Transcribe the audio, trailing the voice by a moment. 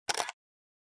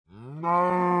I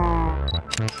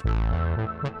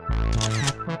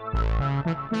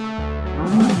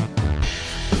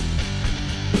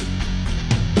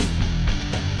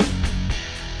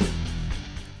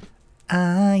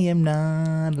am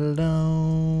not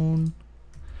alone.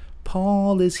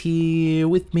 Paul is here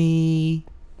with me.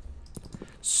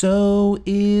 So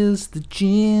is the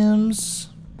Jims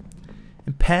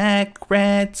and Pack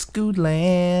Rat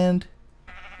Scootland.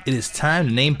 It is time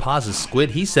to name Paz's squid.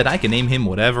 He said I can name him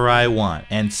whatever I want.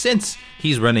 And since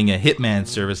he's running a hitman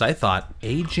service, I thought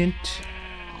Agent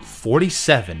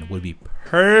 47 would be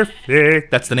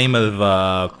perfect. That's the name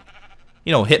of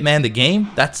you know, Hitman the game.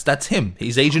 That's him.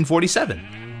 He's Agent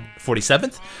 47.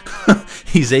 47th?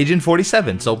 He's Agent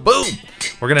 47. So boom!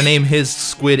 We're gonna name his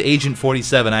squid Agent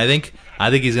 47. I think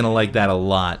he's gonna like that a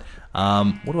lot.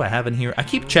 What do I have in here? I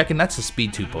keep checking. That's a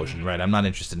speed 2 potion, right? I'm not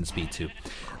interested in speed 2.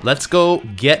 Let's go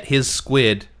get his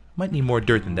squid. Might need more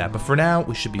dirt than that, but for now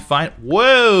we should be fine.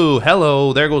 Whoa!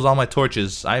 Hello! There goes all my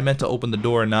torches. I meant to open the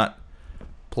door and not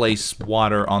place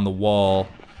water on the wall.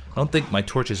 I don't think my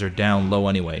torches are down low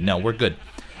anyway. No, we're good.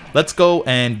 Let's go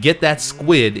and get that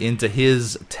squid into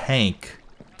his tank.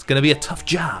 It's gonna be a tough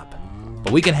job,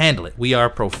 but we can handle it. We are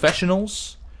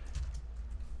professionals,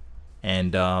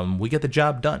 and we get the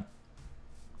job done.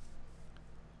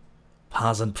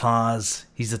 Pause and pause.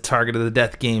 He's the target of the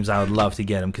death games. I would love to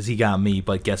get him because he got me,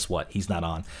 but guess what? He's not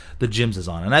on. The Jims is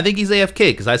on, and I think he's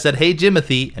AFK because I said, "Hey,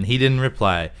 Jimothy," and he didn't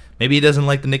reply. Maybe he doesn't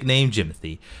like the nickname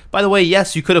Jimothy. By the way,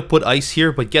 yes, you could have put ice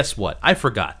here, but guess what? I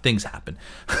forgot. Things happen.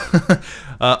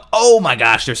 Oh my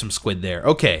gosh, there's some squid there.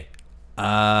 Okay.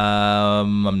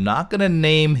 I'm not going to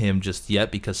name him just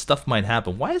yet because stuff might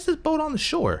happen. Why is this boat on the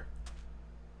shore?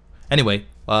 Anyway,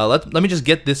 let me just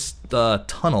get this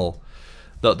tunnel.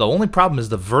 The only problem is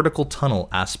the vertical tunnel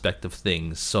aspect of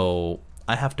things, so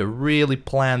I have to really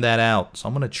plan that out. So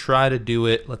I'm going to try to do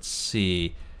it. Let's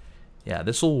see. Yeah,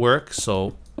 this will work.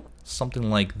 So something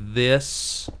like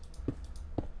this.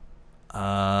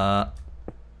 Yeah,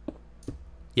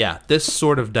 this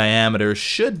sort of diameter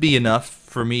should be enough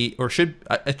for me, or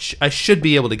I should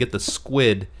be able to get the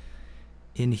squid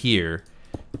in here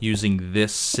using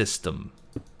this system.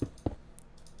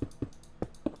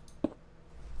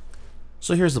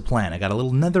 So here's the plan. I got a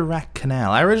little netherrack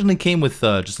canal. I originally came with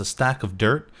just a stack of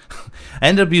dirt. I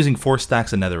ended up using 4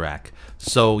 stacks of netherrack.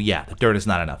 So yeah, the dirt is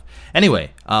not enough.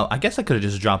 Anyway, I guess I could have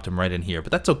just dropped him right in here,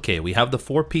 but that's okay. We have the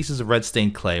 4 pieces of red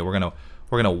stained clay. We're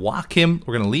gonna walk him.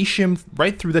 We're gonna leash him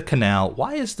right through the canal.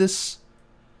 Why is this?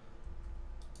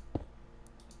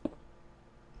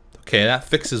 Okay, that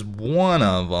fixes one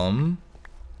of them.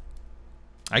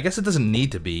 I guess it doesn't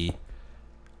need to be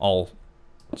all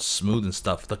smooth and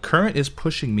stuff. The current is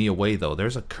pushing me away though.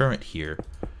 There's a current here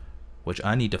which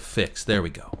I need to fix. There we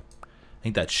go. I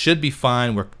think that should be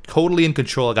fine. We're totally in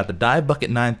control. I got the dive bucket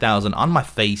 9000 on my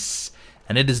face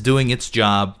and it is doing its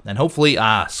job, and hopefully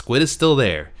squid is still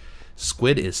there.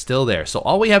 Squid is still there. So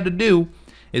all we have to do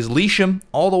is leash him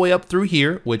all the way up through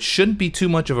here, which shouldn't be too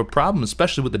much of a problem,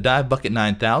 especially with the dive bucket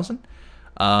 9000.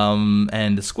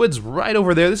 And the squid's right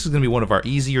over there. This is gonna be one of our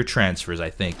easier transfers, I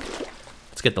think.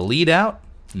 Let's get the lead out.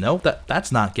 No,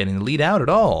 that's not getting the lead out at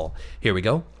all. Here we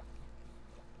go.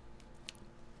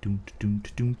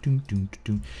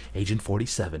 Agent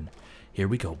 47. Here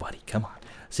we go, buddy. Come on.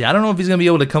 See, I don't know if he's gonna be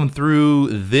able to come through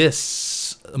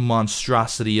this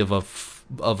monstrosity of a.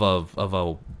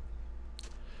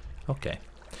 Okay.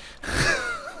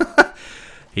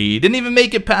 He didn't even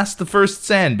make it past the first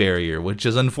sand barrier, which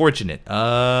is unfortunate.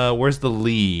 Where's the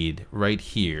lead? Right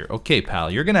here. Okay,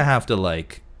 pal, you're gonna have to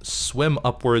like swim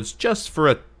upwards just for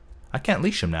a... I can't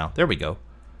leash him now. There we go.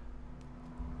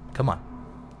 Come on.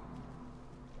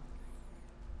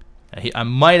 I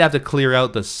might have to clear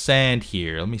out the sand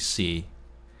here. Let me see.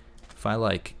 If I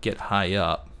like get high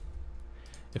up.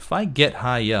 If I get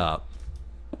high up,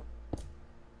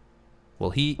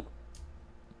 will he...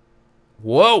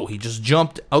 Whoa, he just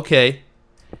jumped. Okay.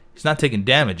 He's not taking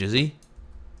damage, is he?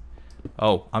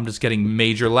 Oh, I'm just getting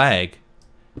major lag.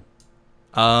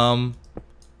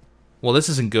 Well, this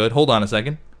isn't good. Hold on a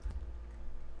second.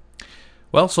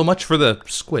 Well, so much for the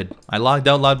squid. I logged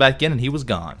out, logged back in, and he was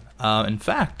gone. In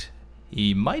fact,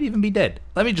 he might even be dead.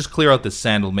 Let me just clear out this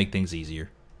sand. It'll make things easier.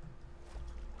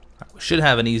 Right, we should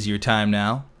have an easier time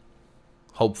now.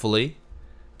 Hopefully.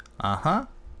 Uh-huh.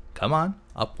 Come on.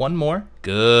 Up one more.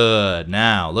 Good.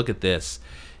 Now, look at this.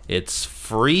 It's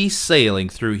free sailing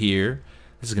through here.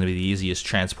 This is going to be the easiest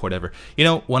transport ever. You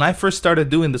know, when I first started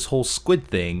doing this whole squid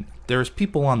thing, there's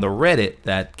people on the Reddit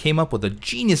that came up with a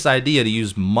genius idea to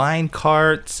use mine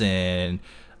carts and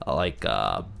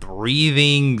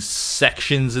breathing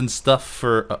sections and stuff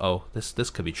for... Uh-oh, this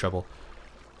could be trouble.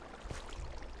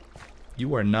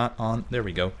 You are not on. There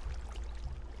we go.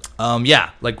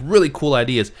 Yeah, like really cool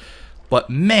ideas.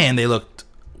 But man, they looked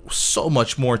so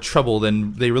much more trouble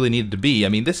than they really needed to be. I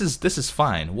mean, this is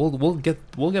fine. We'll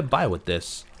get by with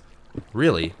this.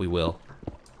 Really, we will.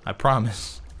 I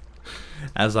promise.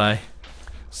 As I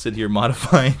sit here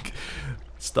modifying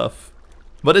stuff.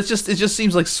 But it just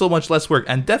seems like so much less work,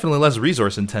 and definitely less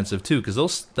resource intensive too,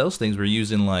 because those things were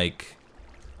using like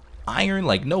iron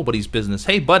like nobody's business.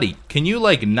 Hey buddy, can you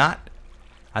like not?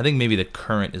 I think maybe the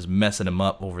current is messing him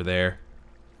up over there.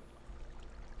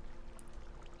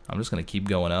 I'm just gonna keep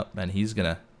going up, and he's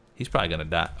probably gonna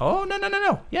die. Oh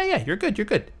no. Yeah, you're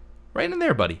good. Right in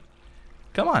there, buddy.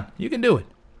 Come on, you can do it.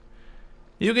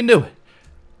 You can do it.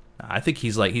 I think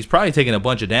he's probably taking a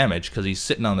bunch of damage because he's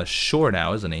sitting on the shore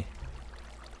now, isn't he?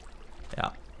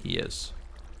 Yeah, he is.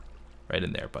 Right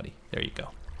in there, buddy. There you go.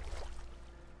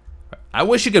 I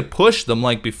wish you could push them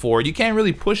like before. You can't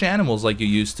really push animals like you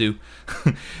used to.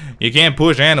 You can't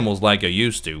push animals like you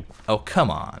used to. Oh, come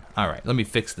on. Alright, let me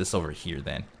fix this over here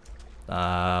then.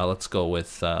 Let's go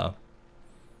with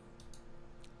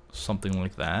something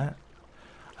like that.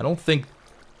 I don't think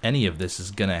any of this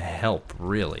is gonna help,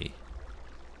 really.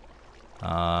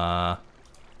 Yeah.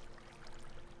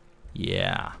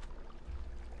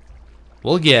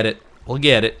 We'll get it. We'll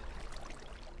get it.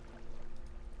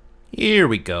 Here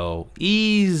we go.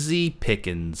 Easy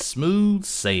pickings. Smooth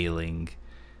sailing.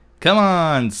 Come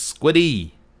on,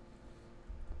 Squiddy.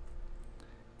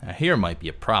 Now here might be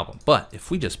a problem, but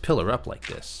if we just pillar up like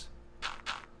this,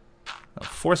 I'll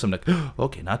force him to...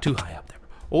 Okay, not too high up there.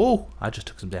 Oh, I just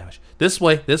took some damage. This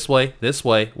way, this way, this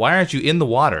way. Why aren't you in the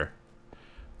water?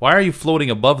 Why are you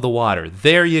floating above the water?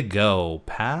 There you go,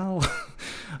 pal.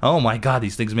 Oh my god,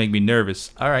 these things make me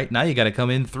nervous. Alright, now you gotta come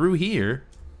in through here.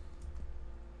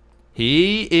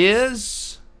 He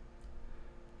is...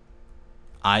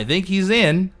 I think he's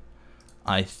in.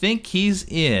 I think he's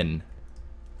in.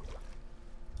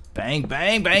 Bang,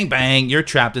 bang, bang, bang. You're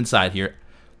trapped inside here.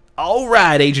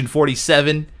 Alright, Agent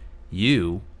 47.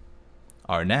 You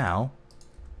are now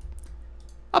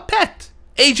a pet.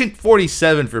 Agent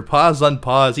 47 for Pause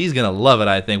Unpause. He's gonna love it,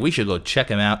 I think. We should go check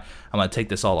him out. I'm gonna take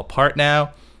this all apart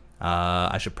now.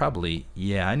 I should probably...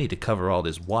 Yeah, I need to cover all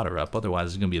this water up. Otherwise,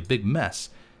 it's gonna be a big mess.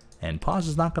 And Pause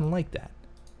is not gonna like that.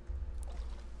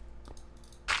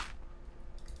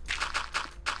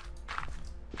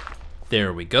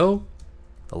 There we go.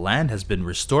 The land has been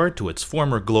restored to its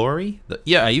former glory.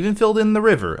 Yeah, I even filled in the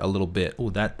river a little bit. Oh,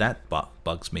 that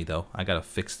bugs me, though. I gotta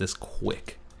fix this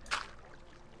quick.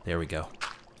 There we go.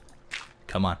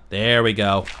 Come on. There we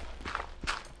go.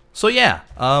 So yeah,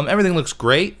 everything looks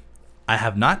great. I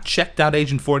have not checked out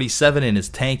Agent 47 in his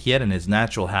tank yet in his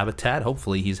natural habitat.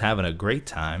 Hopefully he's having a great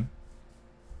time.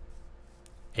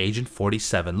 Agent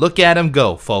 47. Look at him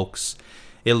go, folks.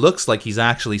 It looks like he's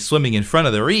actually swimming in front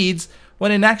of the reeds,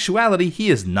 when in actuality he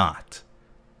is not.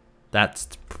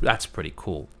 That's pretty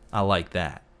cool. I like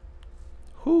that.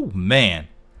 Whoo, man.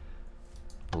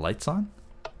 The lights on?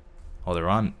 Oh, they're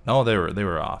on. No, they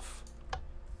were off.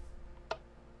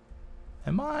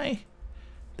 Am I?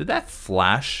 Did that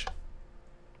flash?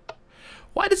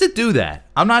 Why does it do that?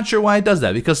 I'm not sure why it does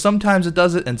that, because sometimes it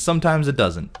does it and sometimes it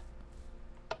doesn't.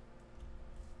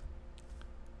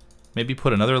 Maybe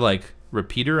put another like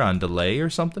repeater on delay or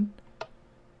something?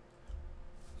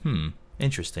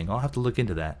 Interesting. I'll have to look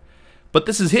into that. But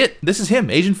this is it. This is him,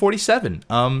 Agent 47.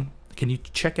 Can you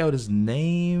check out his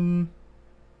name?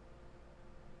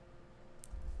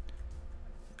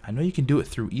 I know you can do it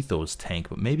through Etho's tank,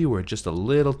 but maybe we're just a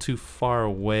little too far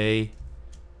away.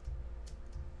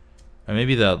 Or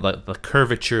maybe the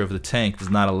curvature of the tank does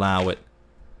not allow it.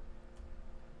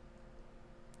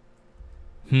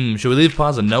 Should we leave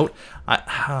Pause a note?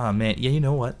 Man, yeah, you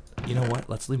know what? You know what?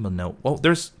 Let's leave him a note. Oh,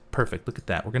 there's perfect. Look at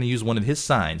that. We're gonna use one of his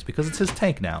signs because it's his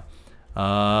tank now.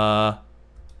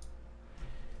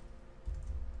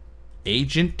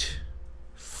 Agent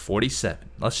 47.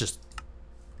 Let's just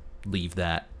leave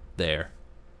that there.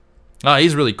 Oh,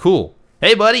 he's really cool.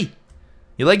 Hey, buddy.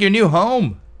 You like your new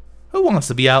home? Who wants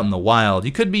to be out in the wild?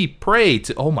 You could be prey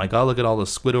to... Oh my god, look at all the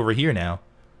squid over here now.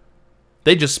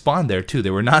 They just spawned there, too.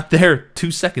 They were not there 2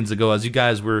 seconds ago, as you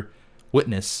guys were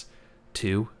witness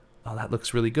to. Oh, that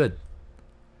looks really good.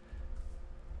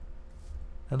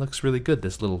 That looks really good,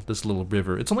 this little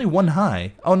river. It's only one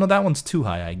high. Oh, no, that one's too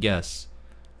high, I guess.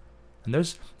 And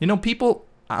there's... You know, people...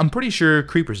 I'm pretty sure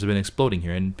creepers have been exploding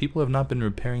here, and people have not been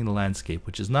repairing the landscape,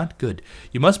 which is not good.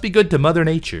 You must be good to Mother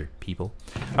Nature, people.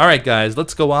 Alright, guys,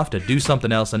 let's go off to do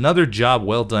something else. Another job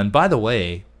well done. By the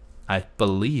way, I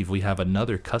believe we have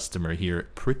another customer here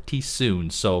pretty soon.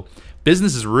 So,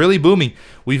 business is really booming.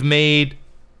 We've made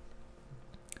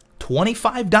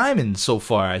 25 diamonds so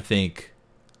far, I think.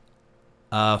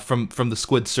 From the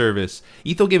squid service.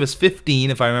 Etho gave us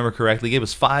 15, if I remember correctly. Gave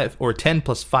us 5 or 10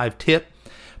 plus 5 tip.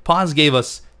 Paz gave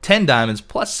us 10 diamonds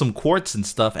plus some quartz and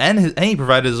stuff, and he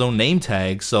provided his own name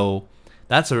tag. So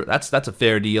that's a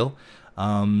fair deal.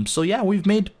 So yeah, we've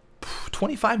made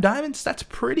 25 diamonds. That's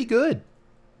pretty good.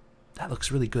 That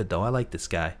looks really good though. I like this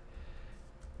guy.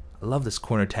 I love this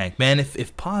corner tank. Man,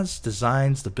 if Paz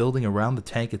designs the building around the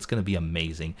tank, it's gonna be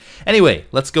amazing. Anyway,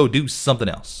 let's go do something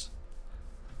else.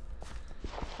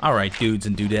 Alright, dudes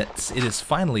and dudettes, it is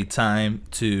finally time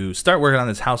to start working on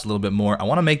this house a little bit more. I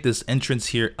want to make this entrance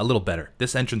here a little better.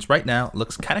 This entrance right now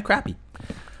looks kind of crappy.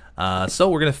 So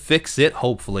we're going to fix it,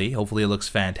 hopefully. Hopefully it looks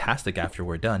fantastic after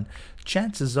we're done.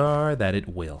 Chances are that it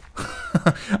will.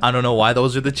 I don't know why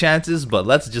those are the chances, but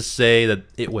let's just say that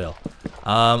it will.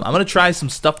 I'm going to try some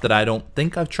stuff that I don't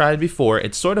think I've tried before.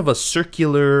 It's sort of a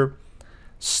circular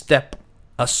step,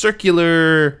 a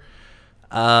circular...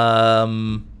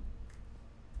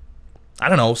 I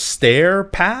don't know, stair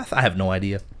path? I have no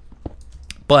idea.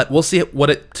 But we'll see what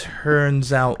it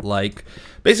turns out like.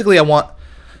 Basically, I want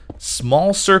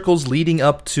small circles leading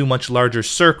up to much larger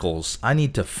circles. I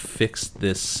need to fix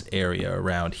this area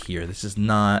around here. This is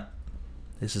not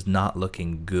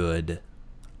looking good.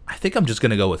 I think I'm just going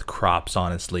to go with crops,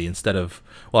 honestly, instead of...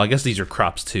 Well, I guess these are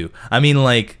crops, too. I mean,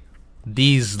 like,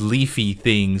 these leafy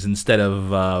things instead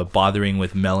of bothering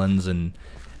with melons and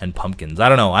pumpkins. I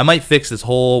don't know. I might fix this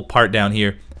whole part down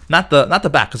here. Not the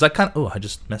back, because I kind of... Oh, I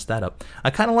just messed that up. I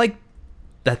kind of like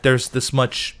that there's this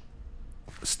much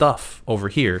stuff over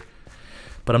here,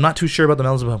 but I'm not too sure about the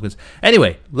melons and pumpkins.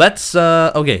 Anyway, let's...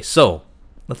 okay, so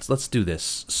let's do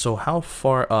this. So how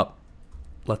far up?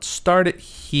 Let's start it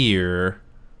here.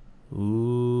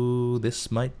 Ooh, this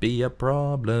might be a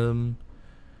problem.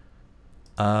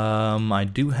 I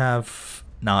do have...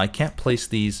 Now, I can't place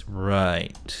these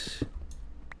right.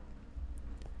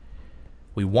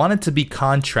 We want it to be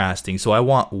contrasting, so I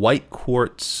want white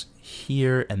quartz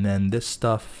here, and then this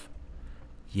stuff.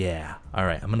 Yeah. All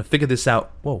right, I'm going to figure this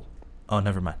out. Whoa. Oh,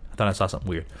 never mind. I thought I saw something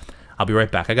weird. I'll be right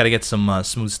back. I got to get some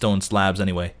smooth stone slabs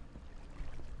anyway.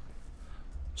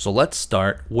 So let's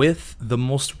start with the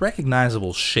most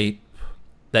recognizable shape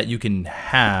that you can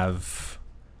have.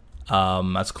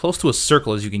 As close to a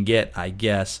circle as you can get, I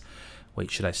guess. Wait,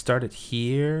 should I start it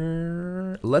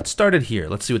here? Let's start it here.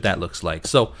 Let's see what that looks like.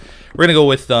 So we're gonna go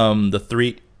with the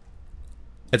 3.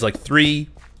 It's like 3,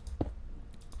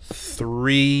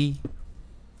 3.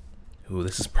 Ooh,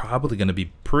 this is probably gonna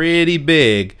be pretty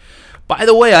big. By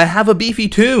the way, I have a Beefy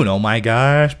tune. Oh my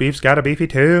gosh, Beef's got a Beefy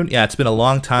tune. Yeah, it's been a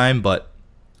long time, but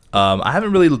I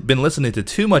haven't really been listening to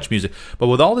too much music. But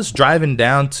with all this driving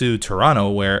down to Toronto,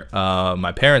 where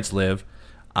my parents live,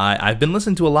 I've been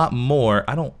listening to a lot more.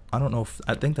 I don't know if...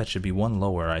 I think that should be one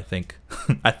lower, I think.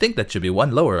 I think that should be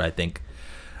one lower, I think.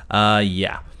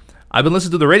 Yeah. I've been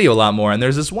listening to the radio a lot more, and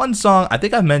there's this one song... I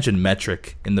think I've mentioned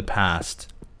Metric in the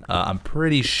past. I'm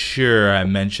pretty sure I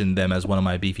mentioned them as one of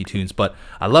my Beefy tunes, but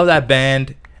I love that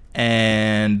band,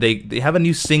 and they have a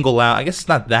new single out. I guess it's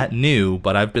not that new,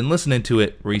 but I've been listening to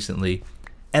it recently,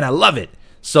 and I love it.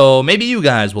 So maybe you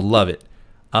guys will love it.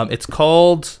 It's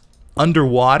called...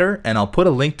 Underwater, and I'll put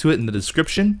a link to it in the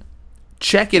description.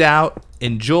 Check it out,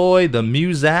 enjoy the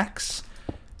musax,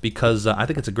 because I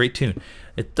think it's a great tune.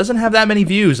 It doesn't have that many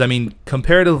views. I mean,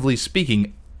 comparatively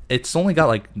speaking, it's only got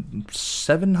like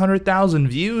 700,000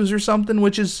 views or something,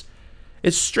 which is...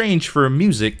 It's strange for a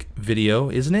music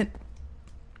video, isn't it?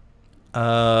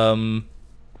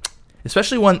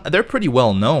 Especially when they're pretty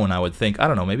well known, I would think. I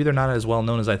don't know, maybe they're not as well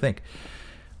known as I think.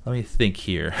 Let me think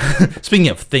here. Speaking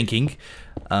of thinking,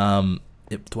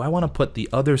 do I want to put the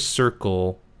other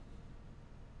circle?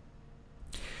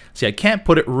 See, I can't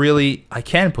put it really... I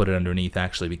can put it underneath,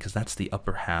 actually, because that's the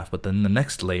upper half. But then the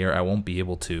next layer, I won't be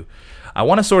able to. I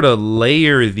want to sort of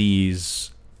layer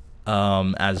these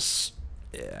as...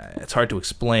 It's hard to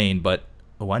explain, but...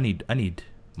 Oh, I need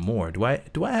more. Do I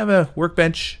have a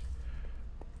workbench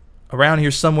around here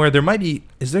somewhere? There might be...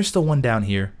 Is there still one down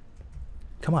here?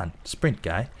 Come on, sprint,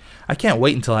 guy. I can't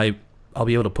wait until I'll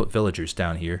be able to put villagers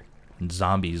down here, and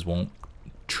zombies won't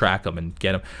track them and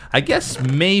get them. I guess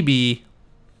maybe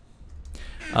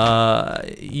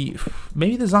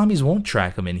maybe the zombies won't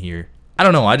track them in here. I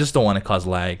don't know. I just don't want to cause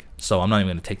lag, so I'm not even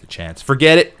going to take the chance.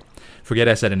 Forget it. Forget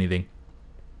I said anything.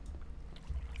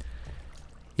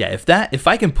 Yeah, if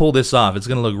I can pull this off, it's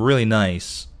going to look really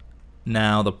nice.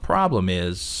 Now, the problem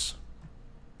is...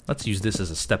 Let's use this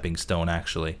as a stepping stone,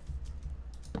 actually.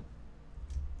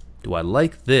 Do I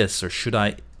like this, or should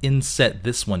I inset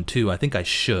this one too? I think I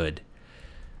should.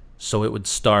 So it would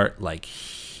start like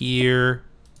here.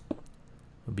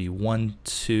 would be 1,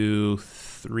 2,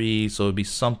 3. So it would be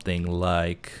something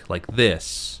like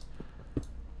this.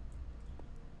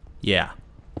 Yeah.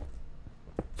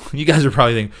 You guys are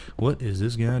probably thinking, what is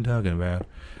this guy talking about?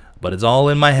 But it's all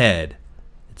in my head.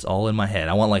 It's all in my head.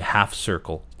 I want like half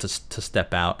circle to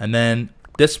step out. And then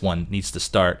this one needs to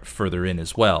start further in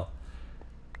as well.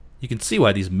 You can see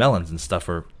why these melons and stuff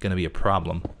are going to be a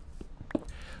problem.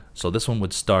 So this one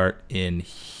would start in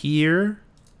here,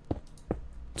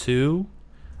 2.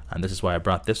 And this is why I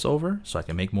brought this over, so I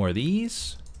can make more of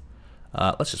these.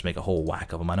 Let's just make a whole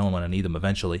whack of them. I know I'm going to need them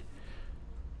eventually.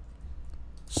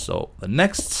 So the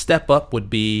next step up would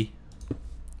be...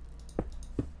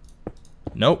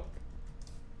 Nope.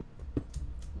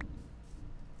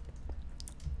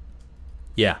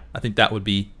 Yeah, I think that would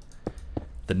be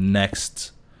the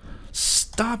next...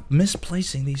 Stop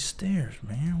misplacing these stairs,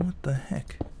 man. What the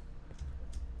heck?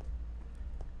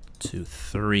 2,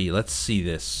 3. Let's see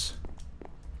this.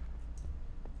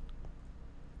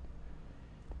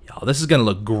 Yo, this is gonna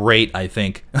look great, I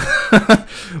think.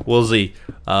 We'll see.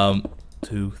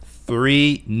 2,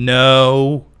 3.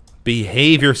 No.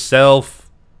 Behave yourself.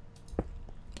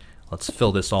 Let's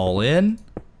fill this all in.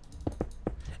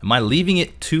 Am I leaving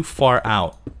it too far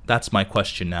out? That's my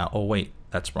question now. Oh wait,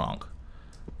 that's wrong.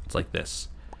 It's like this.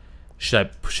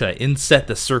 Should I inset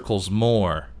the circles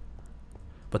more?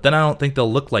 But then I don't think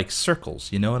they'll look like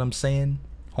circles. You know what I'm saying?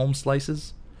 Home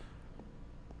slices.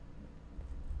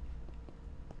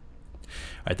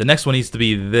 Alright, the next one needs to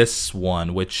be this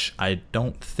one, which I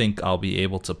don't think I'll be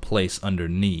able to place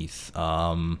underneath.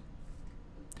 In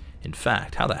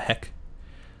fact, how the heck?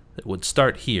 It would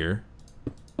start here.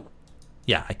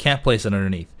 Yeah, I can't place it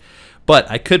underneath. But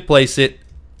I could place it.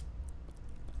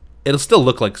 It'll still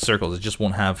look like circles. It just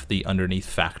won't have the underneath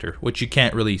factor, which you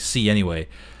can't really see anyway.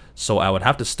 So I would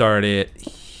have to start it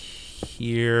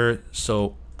here.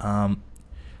 So, man,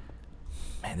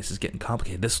 this is getting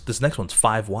complicated. This next one's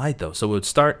 5 wide though. So it would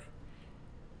start.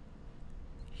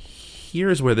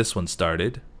 Here's where this one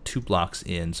started, 2 blocks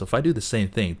in. So if I do the same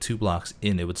thing, 2 blocks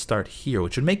in, it would start here,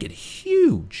 which would make it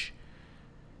huge.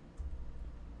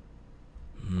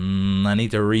 I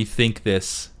need to rethink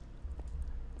this.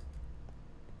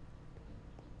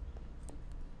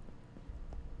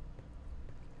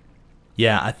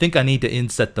 Yeah, I think I need to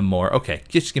inset them more. Okay,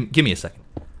 just give me a second.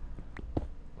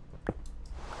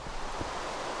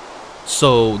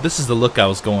 So this is the look I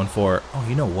was going for. Oh,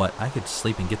 you know what? I could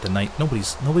sleep and get the night.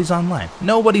 Nobody's online.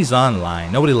 Nobody's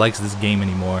online. Nobody likes this game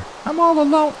anymore. I'm all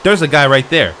alone. There's a guy right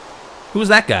there. Who's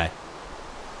that guy?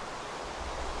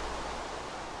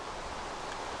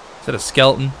 Is that a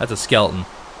skeleton? That's a skeleton.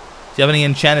 Does he have any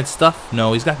enchanted stuff?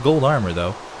 No, he's got gold armor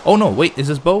though. Oh no, wait, is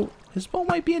his bow? His bow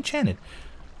might be enchanted.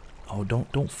 Oh,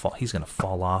 don't fall. He's gonna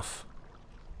fall off.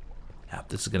 Yeah,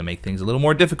 this is gonna make things a little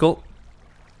more difficult.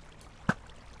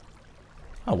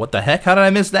 Oh, what the heck? How did I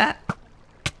miss that?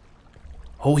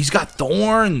 Oh, he's got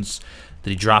thorns. Did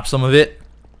he drop some of it?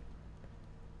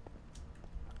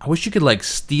 I wish you could like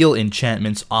steal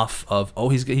enchantments off of. Oh,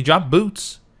 he dropped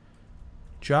boots.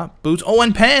 Drop boots. Oh,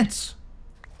 and pants.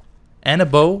 And a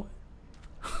bow.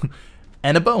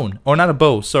 And a bone. Or not a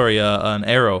bow. Sorry, an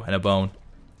arrow and a bone.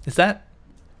 Is that?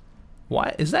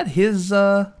 Why is that his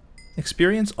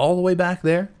experience all the way back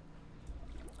there?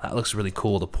 That looks really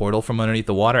cool. The portal from underneath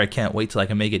the water. I can't wait till I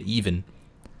can make it even.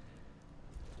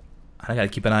 I gotta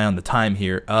keep an eye on the time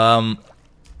here. I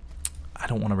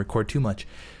don't want to record too much.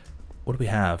 What do we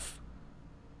have?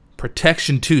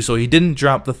 Protection 2. So he didn't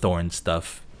drop the thorn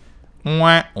stuff.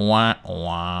 Wah, wah,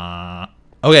 wah.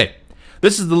 Okay.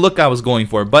 This is the look I was going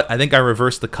for, but I think I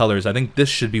reversed the colors. I think this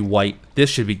should be white, this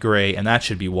should be gray, and that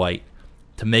should be white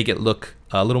to make it look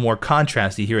a little more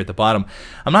contrasty here at the bottom.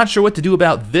 I'm not sure what to do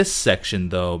about this section,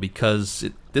 though, because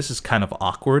this is kind of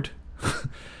awkward.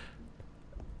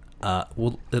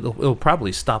 Well, it'll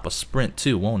probably stop a sprint,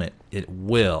 too, won't it? It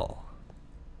will.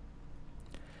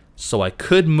 So I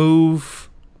could move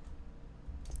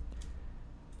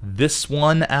this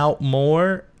one out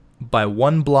more by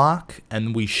 1 block,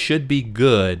 and we should be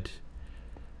good.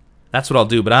 That's what I'll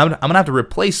do, but I'm gonna have to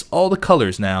replace all the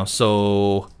colors now,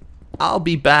 so I'll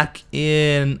be back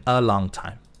in a long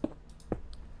time.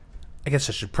 I guess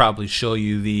I should probably show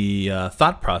you the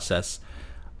thought process.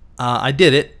 I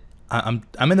did it. I'm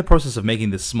in the process of making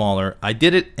this smaller. I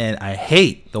did it, and I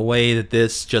hate the way that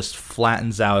this just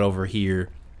flattens out over here.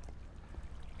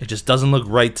 It just doesn't look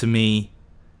right to me.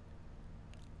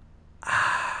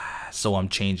 So I'm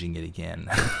changing it again.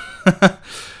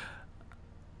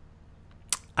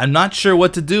 I'm not sure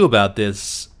what to do about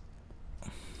this.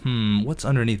 What's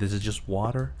underneath? Is it just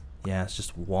water? Yeah, it's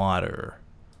just water.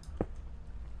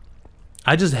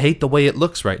 I just hate the way it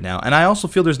looks right now. And I also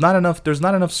feel there's not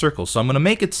enough circles. So I'm going to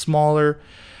make it smaller.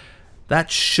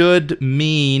 That should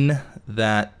mean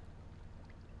that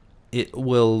it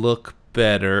will look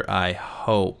better, I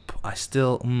hope. I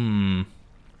still, it'll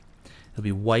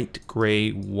be white, gray,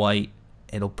 white.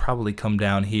 It'll probably come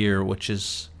down here, which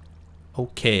is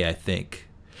okay, I think.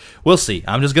 We'll see.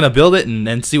 I'm just going to build it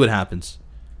and see what happens.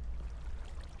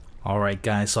 Alright,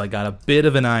 guys, so I got a bit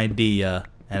of an idea,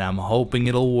 and I'm hoping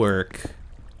it'll work.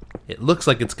 It looks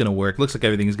like it's going to work. Looks like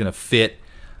everything's going to fit.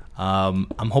 I'm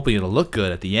hoping it'll look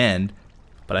good at the end,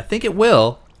 but I think it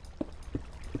will.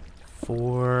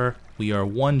 We are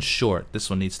 1 short. This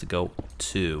one needs to go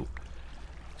 2.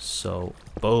 So,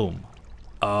 boom.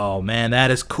 Oh, man, that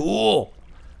is cool.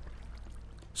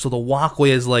 So the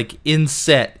walkway is like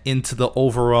inset into the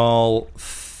overall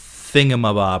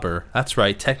thingamabobber. That's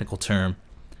right, technical term.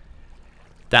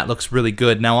 That looks really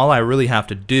good. Now all I really have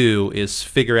to do is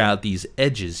figure out these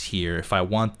edges here if I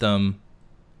want them.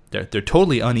 They're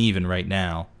totally uneven right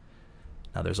now.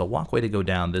 Now there's a walkway to go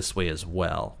down this way as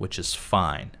well, which is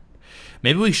fine.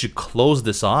 Maybe we should close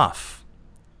this off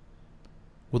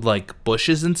with like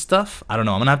bushes and stuff. I don't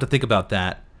know. I'm gonna have to think about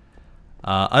that.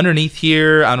 Underneath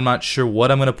here, I'm not sure what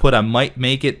I'm gonna put. I might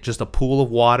make it just a pool of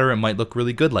water. It might look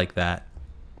really good like that.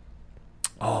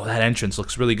 Oh, that entrance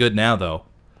looks really good now though.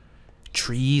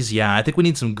 Trees, yeah, I think we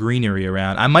need some greenery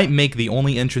around. I might make the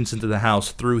only entrance into the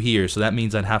house through here, so that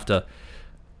means I'd have to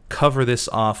cover this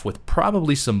off with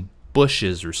probably some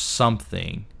bushes or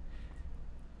something.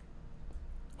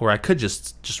 Or I could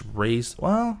just raise,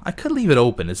 well, I could leave it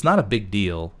open. It's not a big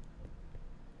deal.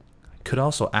 I could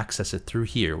also access it through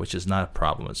here, which is not a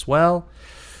problem as well.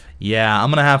 Yeah,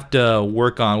 I'm going to have to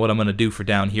work on what I'm going to do for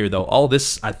down here, though. All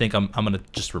this, I think I'm going to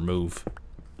just remove.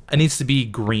 It needs to be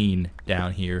green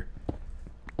down here.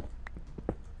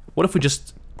 What if we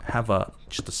just have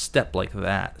just a step like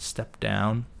that? Step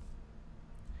down.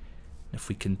 If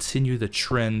we continue the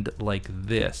trend like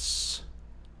this,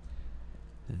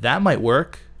 that might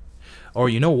work. Or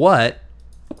you know what?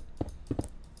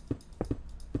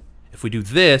 If we do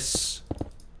this,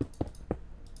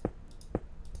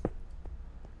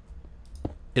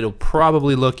 it'll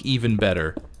probably look even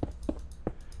better.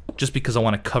 Just because I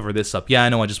want to cover this up. Yeah, I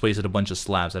know I just wasted a bunch of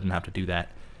slabs. I didn't have to do that.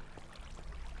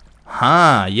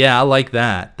 Huh, yeah, I like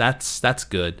that. That's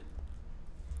good.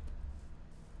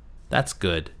 That's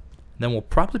good. And then we'll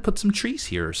probably put some trees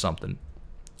here or something.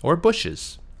 Or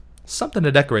bushes. Something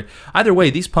to decorate. Either way,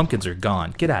 these pumpkins are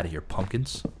gone. Get out of here,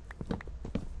 pumpkins.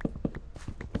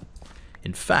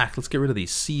 In fact, let's get rid of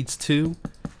these seeds too.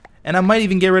 And I might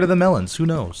even get rid of the melons. Who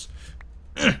knows?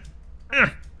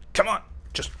 Come on.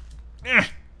 Just...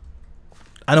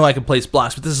 I know I can place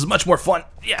blocks, but this is much more fun.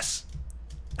 Yes.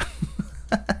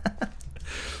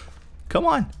 Come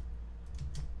on.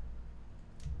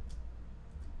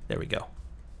 There we go.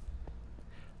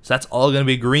 So that's all going to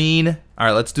be green. All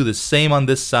right, let's do the same on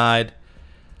this side.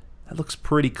 That looks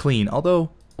pretty clean. Although,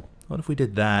 what if we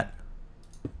did that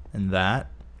and that?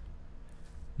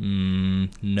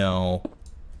 No.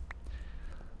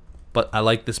 But I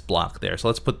like this block there. So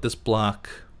let's put this block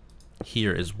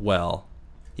here as well.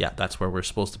 Yeah, that's where we're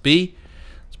supposed to be.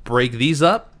 Let's break these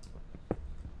up.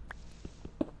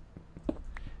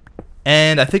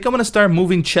 And I think I'm going to start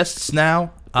moving chests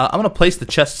now. I'm going to place the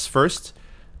chests first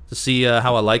to see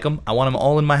how I like them. I want them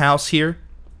all in my house here.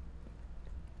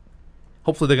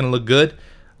 Hopefully they're going to look good.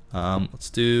 Let's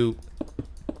do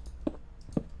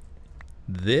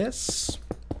this.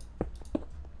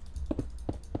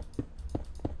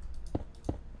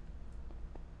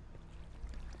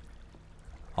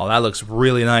 Oh, that looks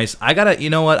really nice. I gotta, you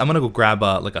know what? I'm gonna go grab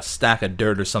like a stack of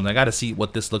dirt or something. I gotta see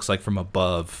what this looks like from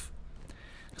above.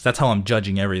 Because that's how I'm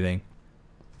judging everything.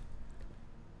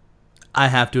 I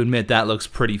have to admit, that looks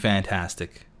pretty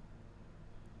fantastic.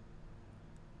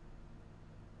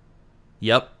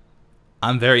 Yep.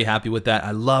 I'm very happy with that.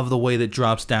 I love the way that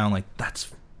drops down. Like,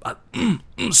 that's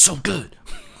so good.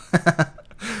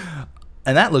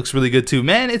 And that looks really good too.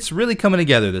 Man, it's really coming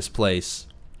together, this place.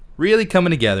 Really coming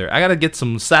together. I gotta get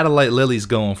some satellite lilies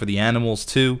going for the animals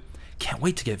too. Can't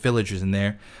wait to get villagers in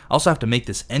there. I also have to make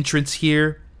this entrance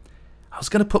here. I was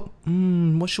gonna put,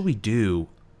 what should we do?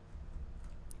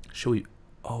 Should we,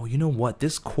 oh, you know what?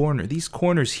 This corner, these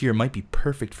corners here might be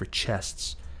perfect for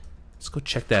chests. Let's go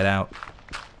check that out.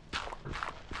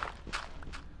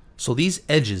 So these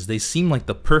edges, they seem like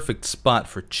the perfect spot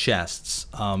for chests,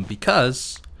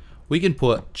 because we can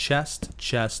put chest,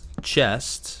 chest,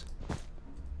 chest,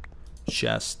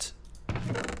 chest,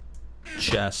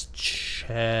 chest,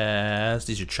 chest.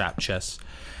 These are trap chests.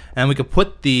 And we could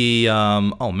put the,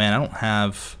 oh man, I don't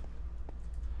have,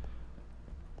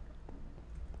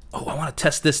 Oh, I want to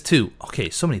test this too. Okay,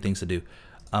 so many things to do.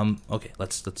 Okay,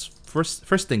 let's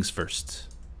first things first.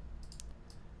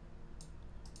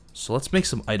 So let's make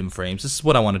some item frames. This is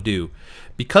what I want to do.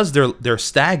 Because they're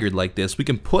staggered like this, we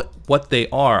can put what they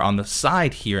are on the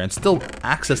side here and still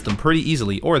access them pretty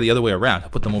easily, or the other way around. I'll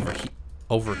put them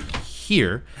over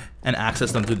here and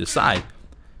access them through the side.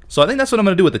 So I think that's what I'm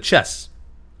going to do with the chests.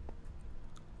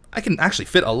 I can actually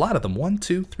fit a lot of them. 1,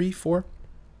 2, 3, 4,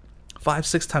 5,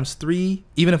 6 times 3.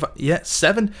 Even if, yeah,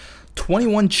 7,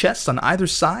 21 chests on either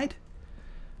side.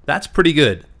 That's pretty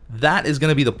good. That is going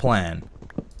to be the plan.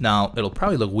 Now, it'll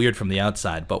probably look weird from the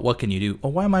outside, but what can you do? Oh,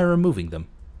 why am I removing them?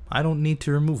 I don't need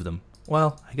to remove them.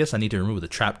 Well, I guess I need to remove the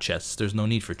trap chests. There's no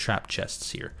need for trap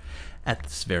chests here at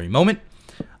this very moment.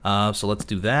 So let's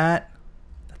do that.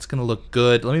 That's going to look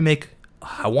good. Let me make...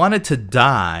 I wanted to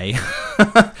die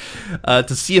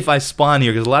to see if I spawn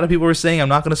here, because a lot of people were saying I'm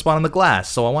not going to spawn on the glass,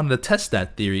 so I wanted to test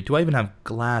that theory. Do I even have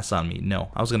glass on me? No,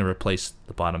 I was going to replace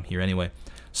the bottom here anyway.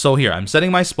 So here, I'm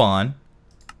setting my spawn.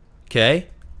 Okay.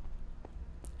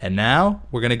 And now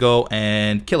we're gonna go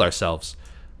and kill ourselves.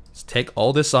 Let's take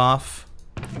all this off.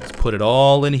 Let's put it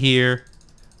all in here.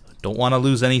 Don't want to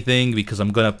lose anything because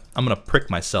I'm gonna prick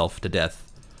myself to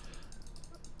death.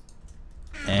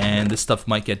 And this stuff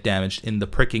might get damaged in the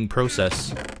pricking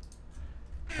process.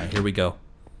 Alright, here we go.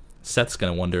 Seth's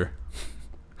gonna wonder.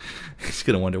 He's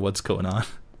gonna wonder what's going on.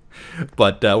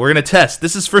 But we're gonna test.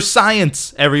 This is for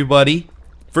science, everybody.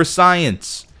 For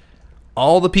science.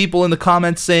 All the people in the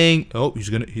comments saying, "Oh,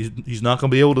 he's not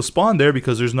gonna be able to spawn there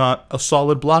because there's not a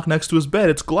solid block next to his bed.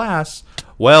 It's glass."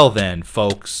 Well then,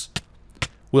 folks,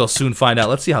 we'll soon find out.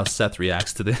 Let's see how Seth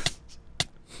reacts to this.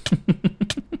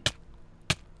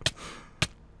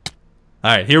 All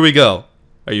right, here we go.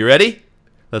 Are you ready?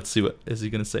 Let's see what is he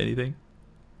gonna say. Anything?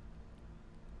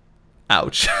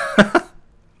 Ouch!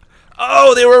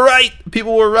 Oh, they were right.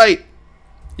 People were right.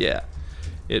 Yeah,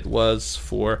 it was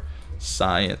for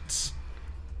science.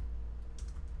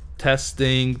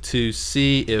 Testing to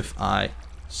see if I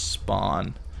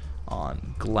spawn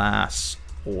on glass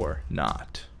or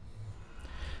not.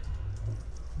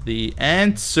 The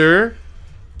answer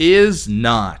is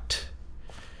not.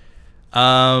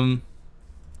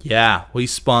 Yeah, we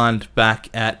spawned back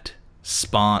at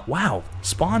spawn. Wow,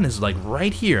 spawn is like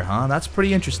right here, huh? That's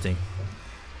pretty interesting.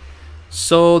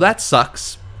 So that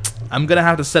sucks. I'm gonna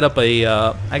have to set up a,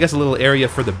 I guess a little area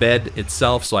for the bed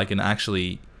itself so I can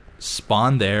actually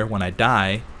spawn there when I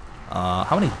die.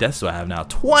 How many deaths do I have now?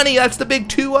 20! That's the big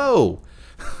 2-0!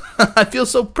 I feel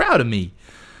so proud of me.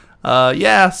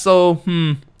 Yeah, so,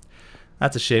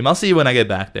 that's a shame. I'll see you when I get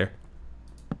back there.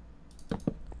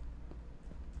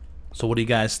 So what do you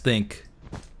guys think?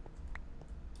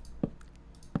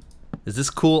 Is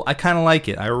this cool? I kind of like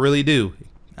it. I really do.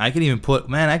 I can even put,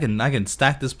 man, I can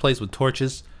stack this place with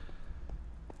torches.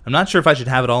 I'm not sure if I should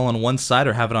have it all on one side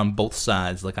or have it on both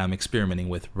sides like I'm experimenting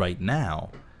with right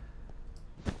now.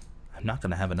 I'm not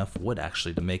going to have enough wood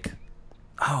actually to make...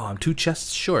 Oh, I'm 2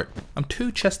 chests short. I'm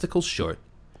 2 chesticles short.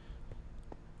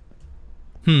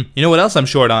 You know what else I'm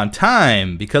short on?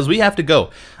 Time, because we have to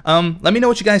go. Let me know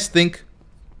what you guys think.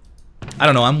 I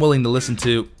don't know, I'm willing to listen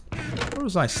to... Where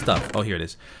was my stuff? Oh, here it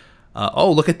is.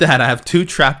 Oh, look at that. I have 2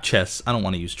 trap chests. I don't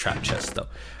want to use trap chests, though.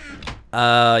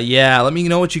 Yeah, let me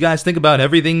know what you guys think about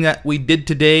everything that we did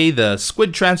today. The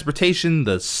squid transportation,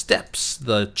 the steps,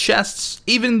 the chests,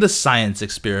 even the science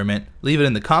experiment. Leave it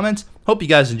in the comments. Hope you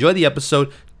guys enjoyed the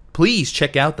episode. Please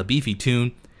check out the Beefy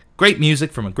tune. Great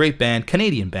music from a great band.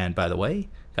 Canadian band, by the way.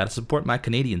 Gotta support my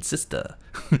Canadian sister.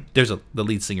 The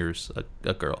lead singer's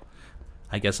a girl.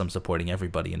 I guess I'm supporting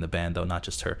everybody in the band, though, not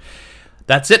just her.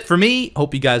 That's it for me.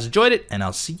 Hope you guys enjoyed it, and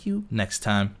I'll see you next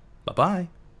time. Bye-bye.